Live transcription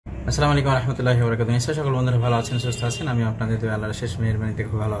আসসালামু আলাইকুম রহমতুল্লাহি ওয়া বারাকাতুহু। নিশ্চয়ই সকল বন্ধুরা ভালো আছেন, সুস্থ আছেন। আমি আপনাদের দোয়া আল্লাহর শেষ মেহেরবানিতে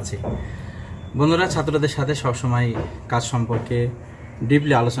খুব ভালো আছি। বন্ধুরা, ছাত্রদের সাথে সবসময় কাজ সম্পর্কে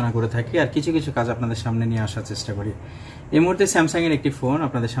ডিপলি আলোচনা করে থাকি আর কিছু কিছু কাজ আপনাদের সামনে নিয়ে আসার চেষ্টা করি। এই মুহূর্তে স্যামসাংয়ের একটি ফোন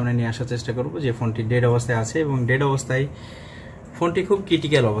আপনাদের সামনে নিয়ে আসার চেষ্টা করব, যে ফোনটি ডেড অবস্থায় আছে এবং ডেড অবস্থায় ফোনটি খুব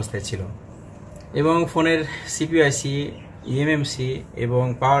ক্রিটিক্যাল অবস্থায় ছিল এবং ফোনের সিপিইউ আইসি, ইএমএমসি এবং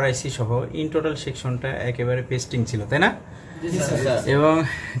পাওয়ার আইসি সহ ইন টোটাল সেকশনটা একেবারে পেস্টিং ছিল, তাই না? এবং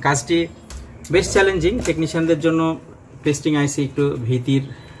কাজটি বেশ চ্যালেঞ্জিং। টেকনিশিয়ানদের জন্য পেস্টিং আইসি একটু ভীতির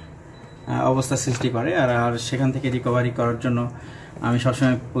অবস্থা সৃষ্টি করে, আর সেখান থেকে রিকভারি করার জন্য আমি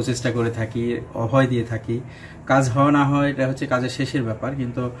সবসময় প্রচেষ্টা করে থাকি, অভয় দিয়ে থাকি। কাজ হয় না হয় এটা হচ্ছে কাজের শেষের ব্যাপার,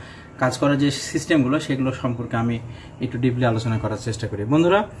 কিন্তু কাজ করার যে সিস্টেমগুলো সেগুলো সম্পর্কে আমি একটু ডিপলি আলোচনা করার চেষ্টা করি।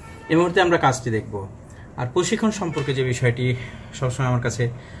 বন্ধুরা, এই মুহূর্তে আমরা কাজটি দেখব। আর প্রশিক্ষণ সম্পর্কে যে বিষয়টি সবসময় আমার কাছে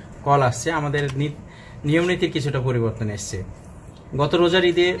কল আসছে, আমাদের নিয়মনীতির কিছুটা পরিবর্তন এসছে। গত রোজার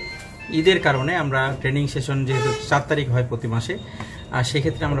ঈদের কারণে আমরা ট্রেনিং সেশন যেহেতু 4 তারিখ হয় প্রতি মাসে, আর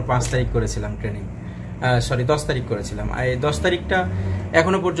সেক্ষেত্রে আমরা 5 তারিখ করেছিলাম ট্রেনিং, 10 তারিখ করেছিলাম। আর এই 10 তারিখটা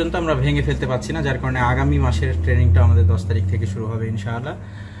এখনো পর্যন্ত আমরা ভেঙে ফেলতে পারছি না, যার কারণে আগামী মাসের ট্রেনিংটা আমাদের 10 তারিখ থেকে শুরু হবে ইনশাআল্লাহ।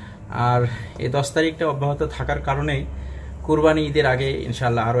 আর এই 10 তারিখটা অব্যাহত থাকার কারণেই কুরবানি ঈদের আগে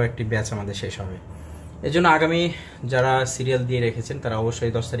ইনশাআল্লাহ আরও একটি ব্যাচ আমাদের শেষ হবে। এজন্য আগামী যারা সিরিয়াল দিয়ে রেখেছেন তারা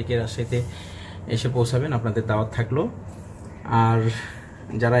অবশ্যই 10 তারিখের রাজশাহীতে এসে পৌঁছাবেন, আপনাদের দাওয়াত থাকলো। আর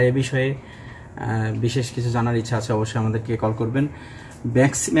যারা এ বিষয়ে বিশেষ কিছু জানার ইচ্ছা আছে অবশ্যই আমাদেরকে কল করবেন।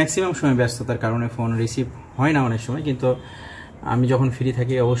 ম্যাক্সিমাম সময় ব্যস্ততার কারণে ফোন রিসিভ হয় না অনেক সময়, কিন্তু আমি যখন ফ্রি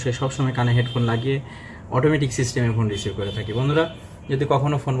থাকি অবশ্যই সবসময় কানে হেডফোন লাগিয়ে অটোমেটিক সিস্টেমে ফোন রিসিভ করে থাকি। বন্ধুরা, যদি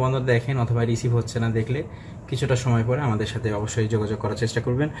কখনও ফোন বন্ধ দেখেন অথবা রিসিভ হচ্ছে না দেখলে কিছুটা সময় পরে আমাদের সাথে অবশ্যই যোগাযোগ করার চেষ্টা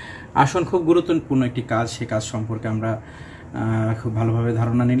করবেন। আসুন, খুব গুরুত্বপূর্ণ একটি কাজ, সেই কাজ সম্পর্কে আমরা খুব ভালোভাবে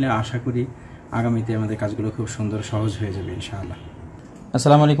ধারণা নিলে আশা করি আগামীতে আমাদের কাজগুলো খুব সুন্দর সহজ হয়ে যাবে ইনশাআল্লাহ।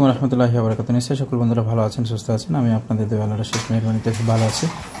 আসসালামু আলাইকুম রহমতুল্লাহি ওয়া বারাকাতুহু। নিশ্চয়ই সকল বন্ধুরা ভালো আছেন, সুস্থ আছেন। আমি আপনাদের দোয়া আল্লাহর শেষ মেহেরবানিতে খুব ভালো আছি।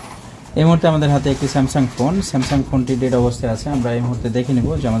 এই মুহূর্তে আমাদের হাতে একটি স্যামসাং ফোনটি ডেড অবস্থায় আছে। আমরা এই মুহূর্তে দেখে নেব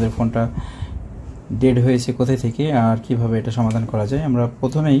যে আমাদের ফোনটা ডেড হয়েছে কোথায় থেকে আর কিভাবে এটা সমাধান করা যায়। আমরা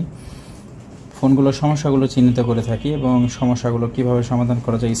প্রথমেই ফোনগুলোর সমস্যাগুলো চিহ্নিত করে থাকি এবং সমস্যাগুলো কিভাবে সমাধান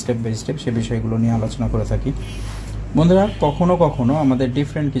করা যায় স্টেপ বাই স্টেপ সে বিষয়গুলো নিয়ে আলোচনা করে থাকি। বন্ধুরা, কখনো কখনো আমাদের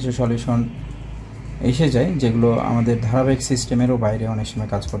ডিফারেন্ট কিছু সলিউশন এসে যায় যেগুলো আমাদের ধারাবাহিক সিস্টেমেরও বাইরে অনেক সময়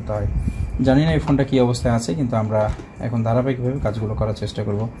কাজ করতে হয়। জানি না এই ফোনটা কী অবস্থায় আছে, কিন্তু আমরা এখন ধারাবাহিকভাবে কাজগুলো করার চেষ্টা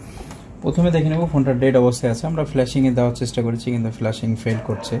করব। প্রথমে দেখে নেব ফোনটা ডেড অবস্থায় আছে। আমরা ফ্ল্যাশিংয়ে দেওয়ার চেষ্টা করেছি, কিন্তু ফ্ল্যাশিং ফেল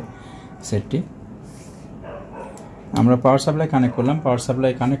করছে সেটটি। আমরা পাওয়ার সাপ্লাই কানেক্ট করলাম। পাওয়ার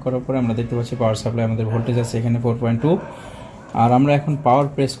সাপ্লাই কানেক্ট করার পরে আমরা দেখতে পাচ্ছি পাওয়ার সাপ্লাই আমাদের ভোল্টেজ আছে এখানে 4.2। আর আমরা এখন পাওয়ার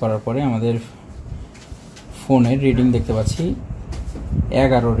প্রেস করার পরে আমাদের ফোনের রিডিং দেখতে পাচ্ছি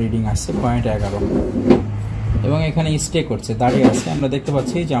 11 রিডিং আসছে, 0.11, এবং এখানে স্টে করছে, দাঁড়িয়ে আছে। আমরা দেখতে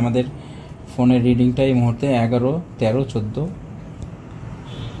পাচ্ছি যে আমাদের ফোনের রিডিংটা এই মুহূর্তে 11, 13, 14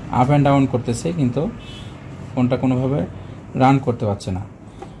 আপ অ্যান্ড ডাউন করতেছে, কিন্তু ফোনটা কোনোভাবে রান করতে পারছে না।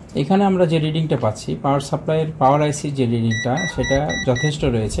 এখানে আমরা যে রিডিংটা পাচ্ছি পাওয়ার সাপ্লাইয়ের পাওয়ার আইসির যে রিডিংটা সেটা যথেষ্ট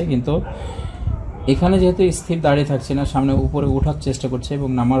রয়েছে, কিন্তু এখানে যেহেতু স্থির দাঁড়িয়ে থাকছে না, সামনে উপরে ওঠার চেষ্টা করছে এবং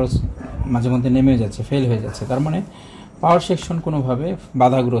নামারও মাঝে মধ্যে নেমে যাচ্ছে, ফেল হয়ে যাচ্ছে। তার মানে পাওয়ার সেকশন কোনোভাবে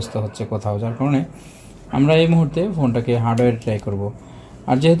বাধাগ্রস্ত হচ্ছে কোথাও, যার কারণে আমরা এই মুহূর্তে ফোনটাকে হার্ডওয়্যার ট্রাই করব।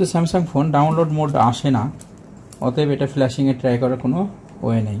 আর যেহেতু স্যামসাং ফোন ডাউনলোড মোড আসে না, অতএব এটা ফ্ল্যাশিংয়ে ট্রাই করার কোনো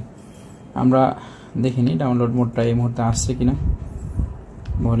ওয়ে নেই। আমরা দেখিনি ডাউনলোড মোডটা এই মুহূর্তে আসছে কিনা।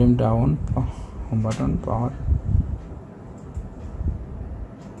 ভলিউম ডাউন, হোম বাটন, পাওয়ার,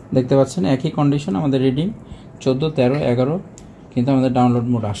 দেখতে পাচ্ছেন একই কন্ডিশন, আমাদের রিডিং 14, 13, 11, কিন্তু আমাদের ডাউনলোড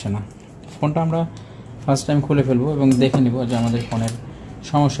মোড আসে না। ফোনটা আমরা ফার্স্ট টাইম খুলে ফেলবো এবং দেখে নিব যে আমাদের ফোনের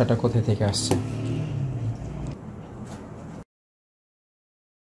সমস্যাটা কোথা থেকে আসছে।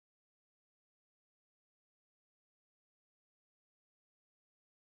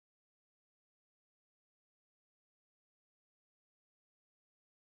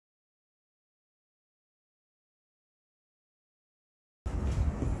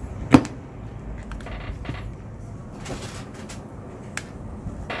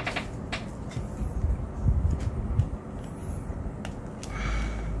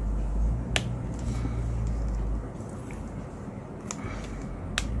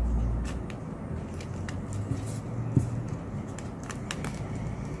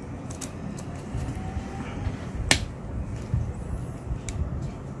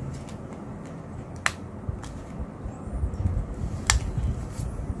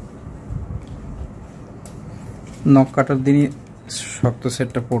 নখ কাটার দিনই শক্ত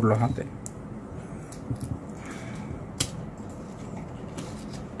সেটটা পড়লো হাতে।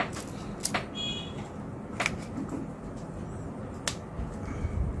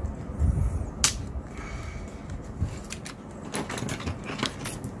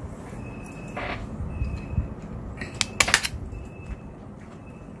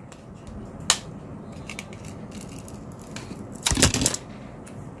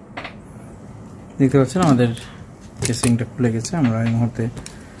 দেখতে পাচ্ছেন আমাদের কেসিংটা খুলে গেছে। আমরা এই মুহূর্তে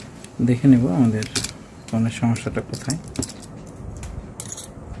দেখে নেব আমাদের ফোনের সমস্যাটা কোথায়।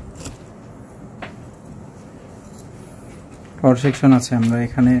 পাওয়ার সেকশন আছে, আমরা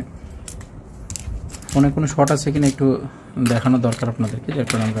এখানে ফোনে কোনো শর্ট আছে কিনা একটু দেখানো দরকার আপনাদেরকে, যার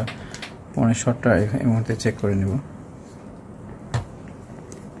কারণে আমরা ফোনের শর্টটা এই মুহূর্তে চেক করে নেব।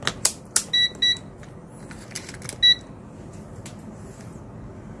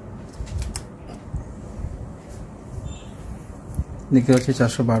 দেখতে পাচ্ছি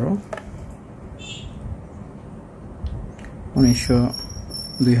 412, 1900,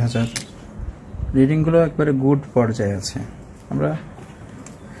 2000 রিডিংগুলো একবারে গুড পর্যায়ে আছে। আমরা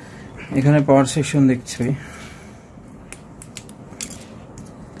এখানে পাওয়ার সেকশন দেখছি,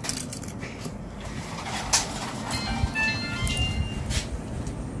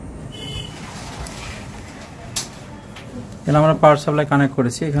 এখানে আমরা পাওয়ার সাপ্লাই কানেক্ট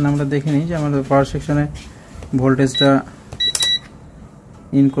করেছি। এখানে আমরা দেখে নিই যে আমাদের পাওয়ার সেকশনে ভোল্টেজটা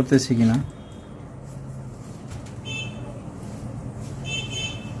ইন করতেছি কিনা।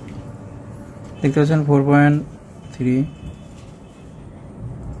 দেখতে পাচ্ছেন 4.3,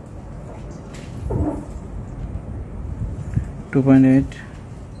 2.8,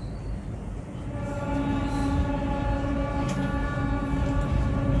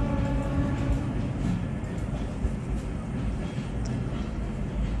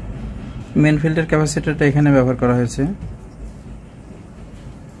 মেন ফিল্টার ক্যাপাসিটরটা এখানে ব্যবহার করা হয়েছে।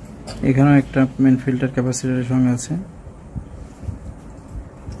 এখানেও একটা মেন ফিল্টার ক্যাপাসিটরের সঙ্গে আছে।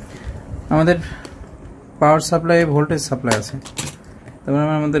 আমাদের পাওয়ার সাপ্লাই ভোল্টেজ সাপ্লাই আছে,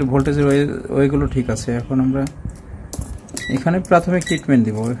 তারপরে আমাদের ভোল্টেজের ওয়েগুলো ঠিক আছে। এখন আমরা এখানে প্রাথমিক ট্রিটমেন্ট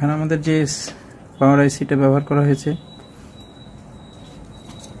দিব। এখানে আমাদের যে পাওয়ার আইসিটা ব্যবহার করা হয়েছে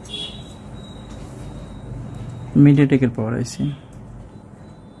মিডিয়াটেকের পাওয়ার আইসি,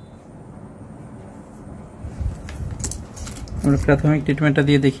 আমরা প্রাথমিক ট্রিটমেন্টটা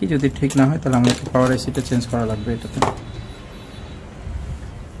দিয়ে দেখি, যদি ঠিক না হয় তাহলে আমাদের পাওয়ার আইসিটা চেঞ্জ করা লাগবে এটাতে।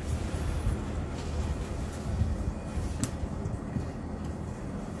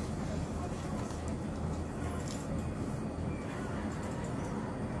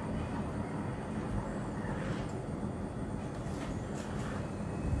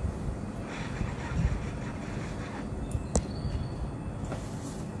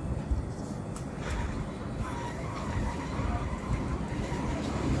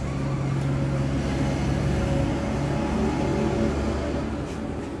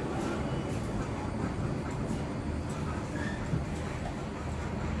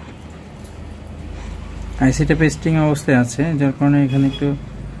 আইসিটা পেস্টিং অবস্থায় আছে, যার কারণে এখানে একটু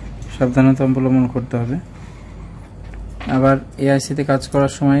সাবধানতা অবলম্বন করতে হবে। আবার এই আইসিতে কাজ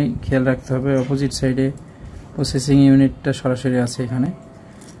করার সময় খেয়াল রাখতে হবে অপোজিট সাইডে প্রসেসিং ইউনিটটা সরাসরি আছে এখানে,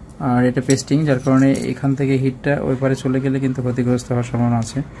 আর এটা পেস্টিং, যার কারণে এখান থেকে হিটটা ওই পারে চলে গেলে কিন্তু ক্ষতিগ্রস্ত হওয়ার সম্ভাবনা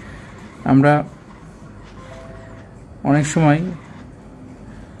আছে। আমরা অনেক সময়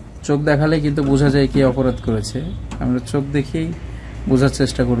চোখ দেখালে কিন্তু বোঝা যায় কে অপরাধ করেছে। আমরা চোখ দেখেই বোঝার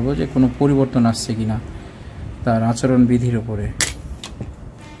চেষ্টা করব যে কোনো পরিবর্তন আসছে কিনা তার আচরণ বিধির উপরে।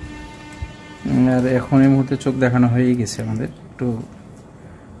 আর এখন এই মুহূর্তে চোখ দেখানো হয়ে গেছে আমাদের। একটু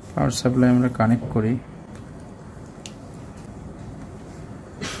পাওয়ার সাপ্লাই আমরা কানেক্ট করি।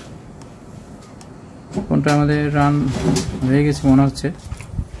 কোনটা আমাদের রান হয়ে গেছে মনে হচ্ছে,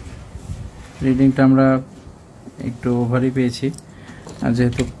 রিডিংটা আমরা একটু ওভারই পেয়েছি। আর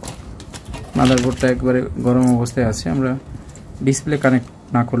যেহেতু মাদারবোর্ডটা একবারে গরম অবস্থায় আছে, আমরা ডিসপ্লে কানেক্ট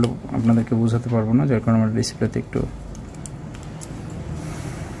না করলে আপনাদেরকে বোঝাতে পারবো না, যার কারণে আমরা ডিসপ্লেতে একটু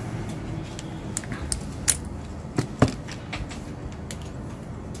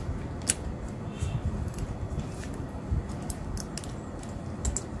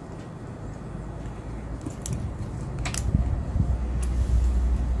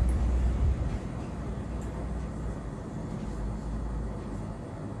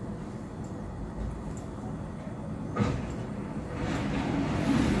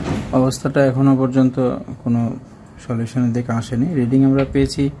অবস্থাটা এখনো পর্যন্ত কোনো সলিউশনের দিকে আসেনি। রিডিং আমরা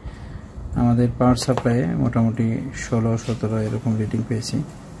পেয়েছি আমাদের পাওয়ার সাপ্লাইয়ে মোটামুটি 16-17 এরকম রিডিং পেয়েছি,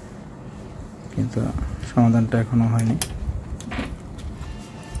 কিন্তু সমাধানটা এখনো হয়নি।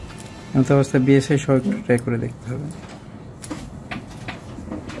 এমন অবস্থায় বিএসআই সহ একটু ট্রাই করে দেখতে হবে।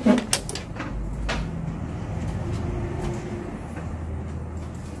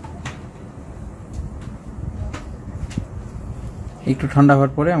 একটু ঠান্ডা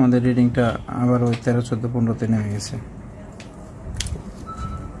হওয়ার পরে আমাদের রিডিংটা আবার ওই 13, 14, 15-তে নেমে গেছে।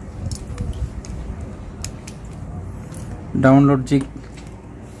 ডাউনলোড জিগ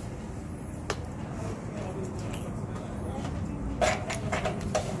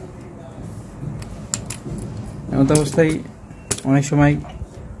এমন অবস্থায় অনেক সময়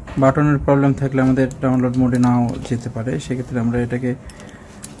বাটনের প্রবলেম থাকলে আমাদের ডাউনলোড মোডে নাও যেতে পারে, সেক্ষেত্রে আমরা এটাকে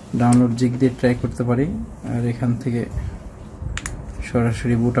ডাউনলোড জিগ দিয়ে ট্রাই করতে পারি, আর এখান থেকে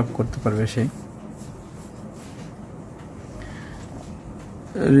সরাসরি বুট আপ করতে পারবে সে।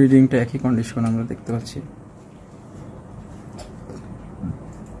 রিডিংটা একই কন্ডিশন আমরা দেখতে পাচ্ছি।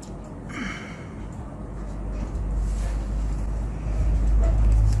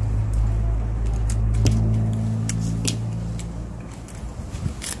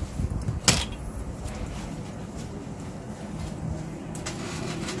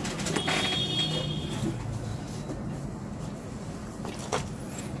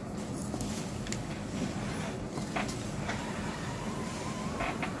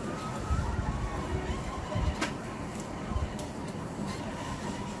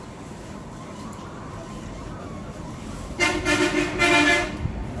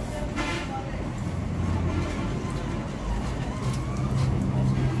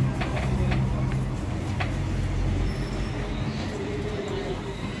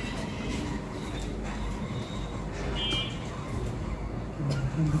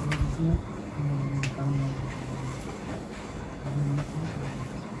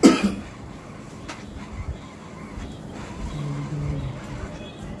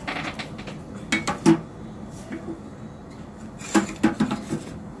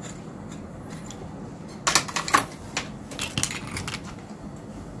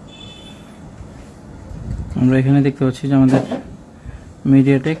 আমরা এখানে দেখতে পাচ্ছি যে আমাদের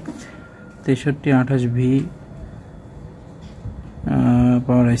মিডিয়াটেক 6328V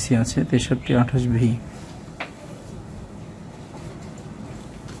পাওয়ার আইসি আছে, 6328V।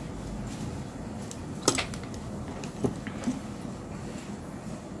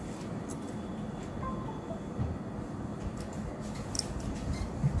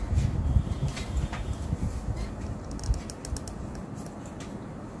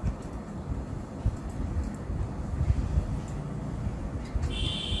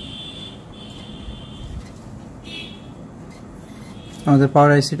 আমাদের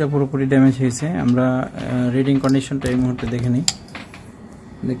পাওয়ার আইসিটা পুরোপুরি ড্যামেজ হয়েছে। আমরা রিডিং কন্ডিশনটা এই মুহূর্তে দেখে নিই।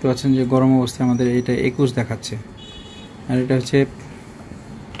 দেখতে পাচ্ছেন যে গরম অবস্থায় আমাদের এটা 21 দেখাচ্ছে, আর এটা হচ্ছে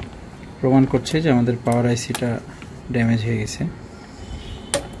প্রমাণ করছে যে আমাদের পাওয়ার আইসিটা ড্যামেজ হয়ে গেছে।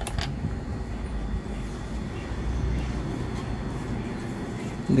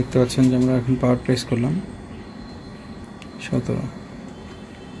 দেখতে পাচ্ছেন যে আমরা এখন পাওয়ার প্রেস করলাম 17।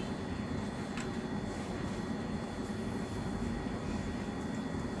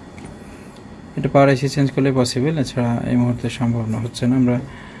 এটা পাওয়ার আইসি চেঞ্জ করলে পসিবল, এছাড়া এই মুহূর্তে সম্ভব না, হচ্ছে না। আমরা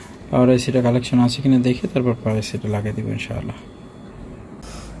পাওয়ার আইসিটা কালেকশন আছে কিনা দেখে তারপর পাওয়ার আইসিটা লাগিয়ে দেবো ইনশাআল্লাহ।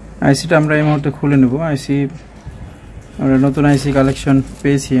 আইসিটা আমরা এই মুহূর্তে খুলে নেব। আমরা নতুন আইসি কালেকশন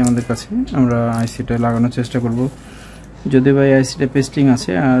পেয়েছি আমাদের কাছে, আমরা আইসিটা লাগানোর চেষ্টা করব। যদি ভাই আইসিটা পেস্টিং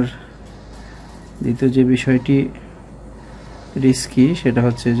আছে, আর দ্বিতীয় যে বিষয়টি রিস্কি সেটা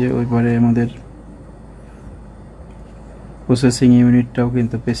হচ্ছে যে ওইবারে আমাদের প্রসেসিং ইউনিটটাও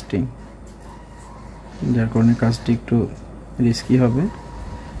কিন্তু পেস্টিং, যার কারণে কাজটি একটু রিস্কি হবে।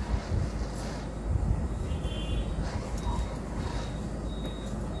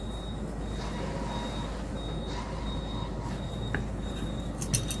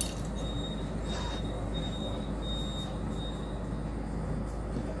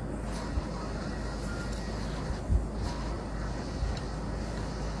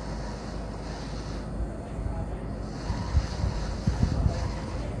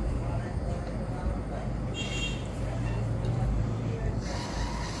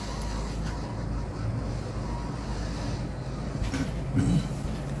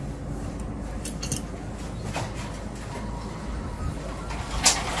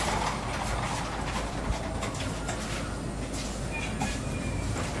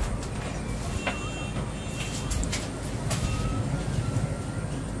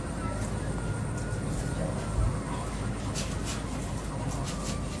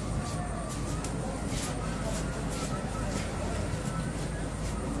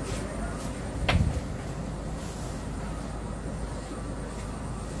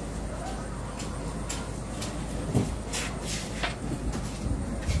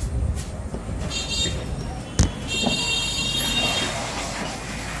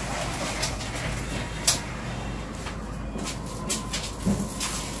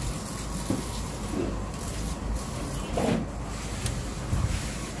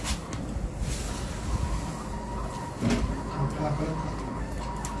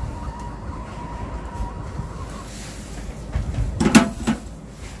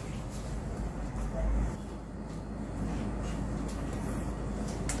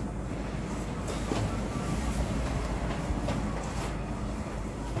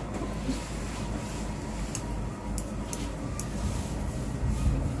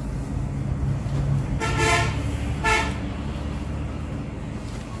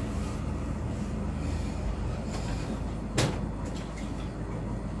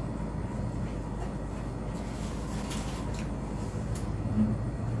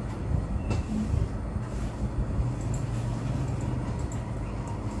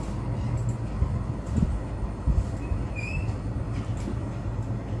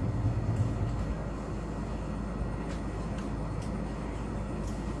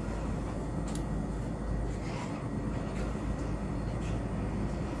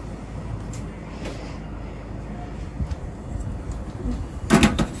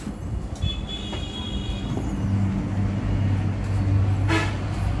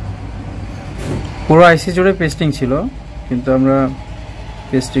 পুরো আইসি জুড়ে পেস্টিং ছিল, কিন্তু আমরা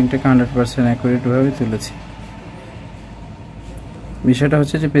পেস্টিংটাকে 100% অ্যাকুরেটভাবে তুলেছি। বিষয়টা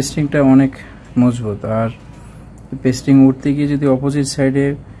হচ্ছে যে পেস্টিংটা অনেক মজবুত, আর পেস্টিং উঠতে গিয়ে যদি অপোজিট সাইডে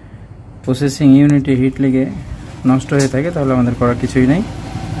প্রসেসিং ইউনিটে হিট লেগে নষ্ট হয়ে থাকে তাহলে আমাদের করার কিছুই নেই।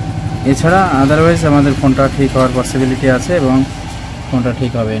 এছাড়া আদারওয়াইজ আমাদের ফোনটা ঠিক হওয়ার পসিবিলিটি আছে এবং ফোনটা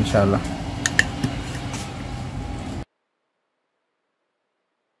ঠিক হবে ইনশাআল্লাহ।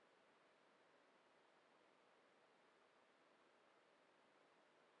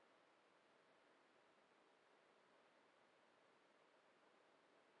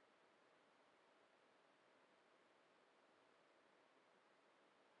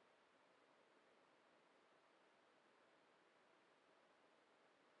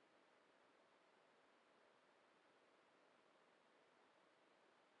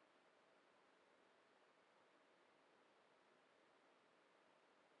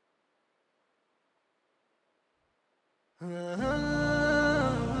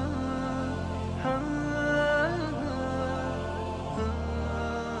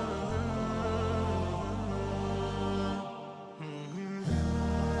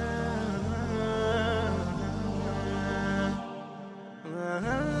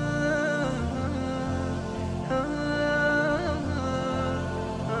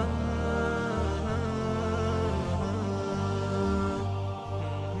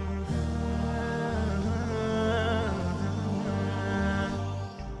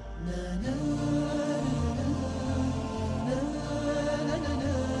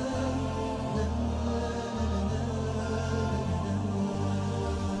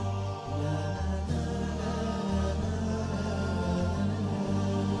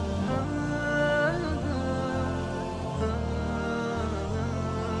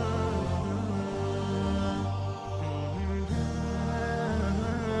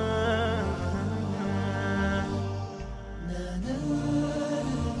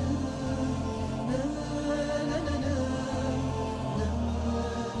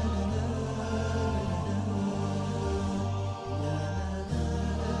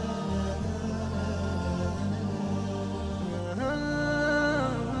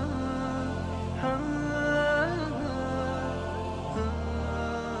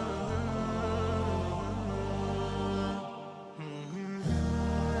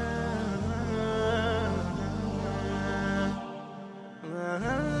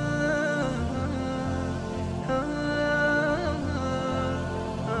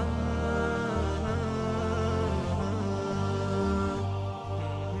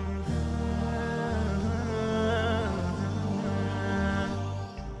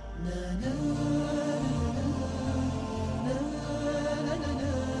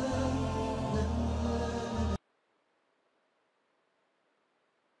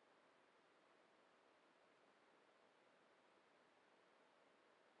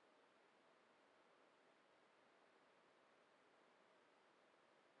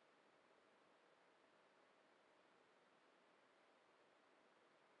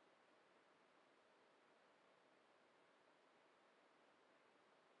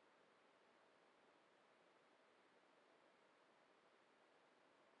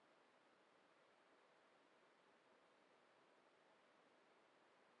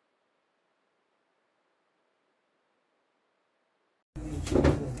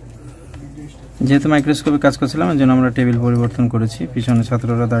 যেহেতু মাইক্রোস্কোপে কাজ করছিলাম এর জন্য আমরা টেবিল পরিবর্তন করেছি, পিছনে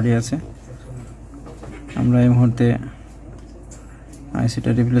ছাত্ররা দাঁড়িয়ে আছে। আমরা এই মুহূর্তে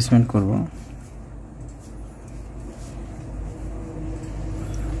আইসিটা রিপ্লেসমেন্ট করব।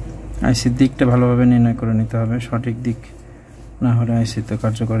 আইসির দিকটা ভালোভাবে নির্ণয় করে নিতে হবে, সঠিক দিক না হলে আইসি তো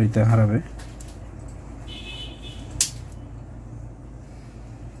কার্যকারিতা হারাবে।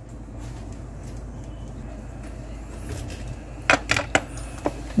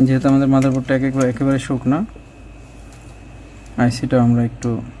 যেহেতু আমাদের মাদারবোর্ডটা একেবারে শুকনো, আইসিটা আমরা একটু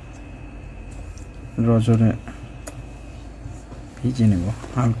রজনে ভিজিয়ে নেব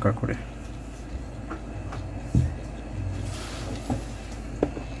হালকা করে।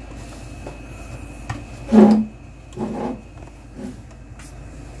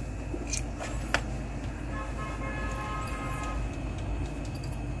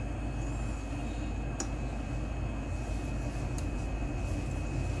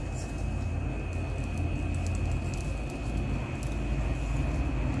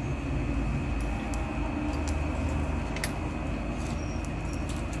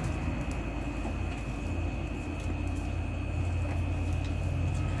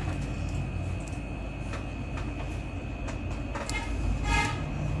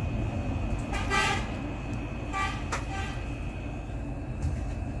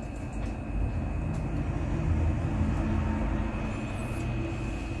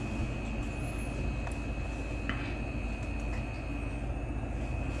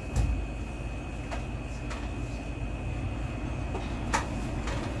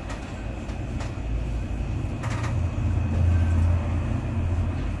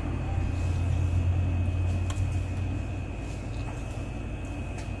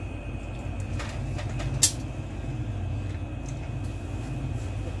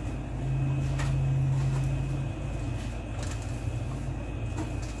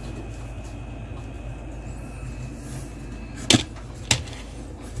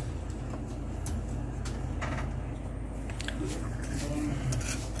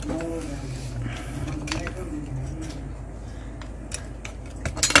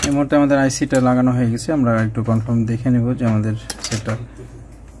 এই মুহূর্তে আমাদের আইসিটা লাগানো হয়ে গেছে, আমরা একটু কনফার্ম দেখে নেব যে আমাদের সেটটা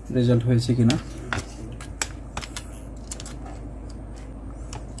রেজাল্ট হয়েছে কিনা।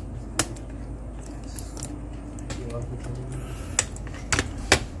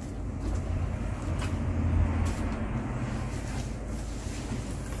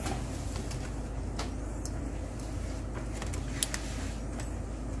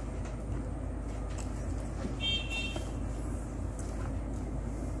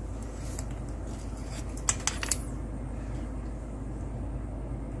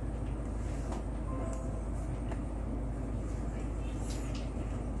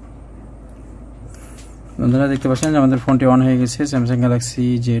 বন্ধুরা দেখতে পাচ্ছেন যে আমাদের ফোনটি অন হয়ে গেছে, স্যামসাং গ্যালাক্সি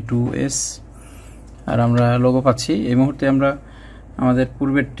J2s, আর আমরা লোগো পাচ্ছি। এই মুহূর্তে আমরা আমাদের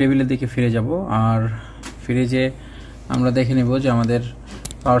পূর্বের টেবিলের দিকে ফিরে যাব, আর ফিরে যেয়ে আমরা দেখে নেব যে আমাদের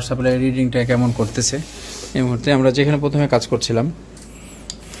পাওয়ার সাপ্লাই রিডিংটা কেমন করতেছে। এই মুহূর্তে আমরা যেখানে প্রথমে কাজ করছিলাম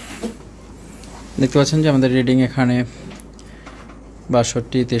দেখতে পাচ্ছেন যে আমাদের রিডিং এখানে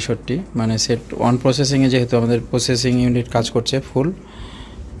 62, 63, মানে সেট ওয়ান প্রসেসিংয়ে, যেহেতু আমাদের প্রসেসিং ইউনিট কাজ করছে ফুল,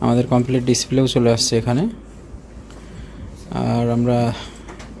 আমাদের কমপ্লিট ডিসপ্লেও চলে আসছে এখানে। আর আমরা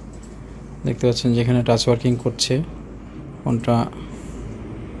দেখতে পাচ্ছেন যেখানে টাচ ওয়ার্কিং করছে, ফোনটা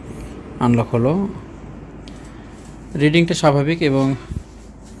আনলক হলো, রিডিংটা স্বাভাবিক, এবং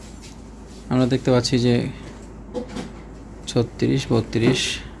আমরা দেখতে পাচ্ছি যে 36, 32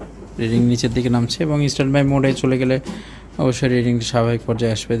 রিডিং নিচের দিকে নামছে, এবং স্ট্যান্ড বাই মোডে চলে গেলে অবশ্যই রিডিংটা স্বাভাবিক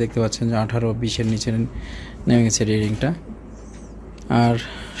পর্যায়ে আসবে। দেখতে পাচ্ছেন যে 18, 20-এর নিচে নেমে গেছে রিডিংটা। আর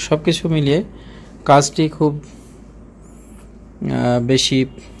সব কিছু মিলিয়ে কাজটি খুব বেশি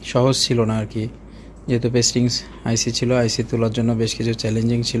সহজ ছিল না আর কি, যেহেতু পেস্টিং আইসি ছিল, আইসি তোলার জন্য বেশ কিছু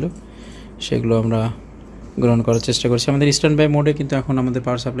চ্যালেঞ্জিং ছিল, সেগুলো আমরা গ্রহণ করার চেষ্টা করছি। আমাদের স্ট্যান্ড বাই মোডে কিন্তু এখন আমাদের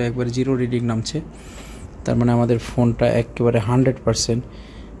পাওয়ার সাপ্লাই একবারে 0 রিডিং নামছে, তার মানে আমাদের ফোনটা একেবারে 100%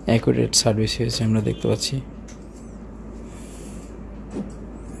 অ্যাকুরেট সার্ভিস হয়েছে আমরা দেখতে পাচ্ছি।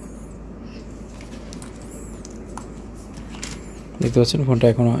 দেখতে পাচ্ছেন ফোনটা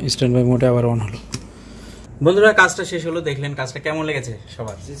এখনো স্ট্যান্ড বাই মোডে আবার অন হলো। বন্ধুরা কাজটা শেষ হলো, দেখলেন কাজটা কেমন লেগেছে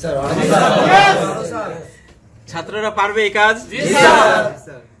সবার? ছাত্ররা পারবে এই কাজ?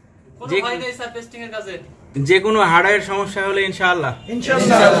 যে কোনো হার্ডওয়্যার সমস্যা হলে ইনশাআল্লাহ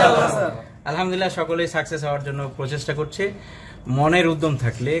আলহামদুলিল্লাহ সকলেই সাকসেস হওয়ার জন্য প্রচেষ্টা করছে। মনের উদ্যম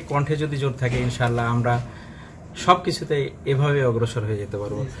থাকলে, কণ্ঠে যদি জোর থাকে, ইনশাআল্লাহ আমরা সবকিছুতে এভাবে অগ্রসর হয়ে যেতে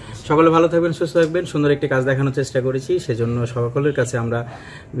পারবো। সকলে ভালো থাকবেন, সুস্থ থাকবেন। সুন্দর একটি কাজ দেখানোর চেষ্টা করেছি, সেজন্য সকলের কাছে আমরা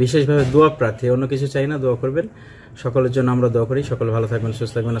বিশেষভাবে দোয়া প্রার্থী, অন্য কিছু চাই না, দোয়া করবেন। সকলের জন্য আমরা দোয়া করি। সকলে ভালো থাকবেন,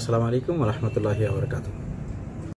 সুস্থ থাকবেন। আসসালামু আলাইকুম ওয়া রাহমাতুল্লাহি ওয়া বারাকাতুহু।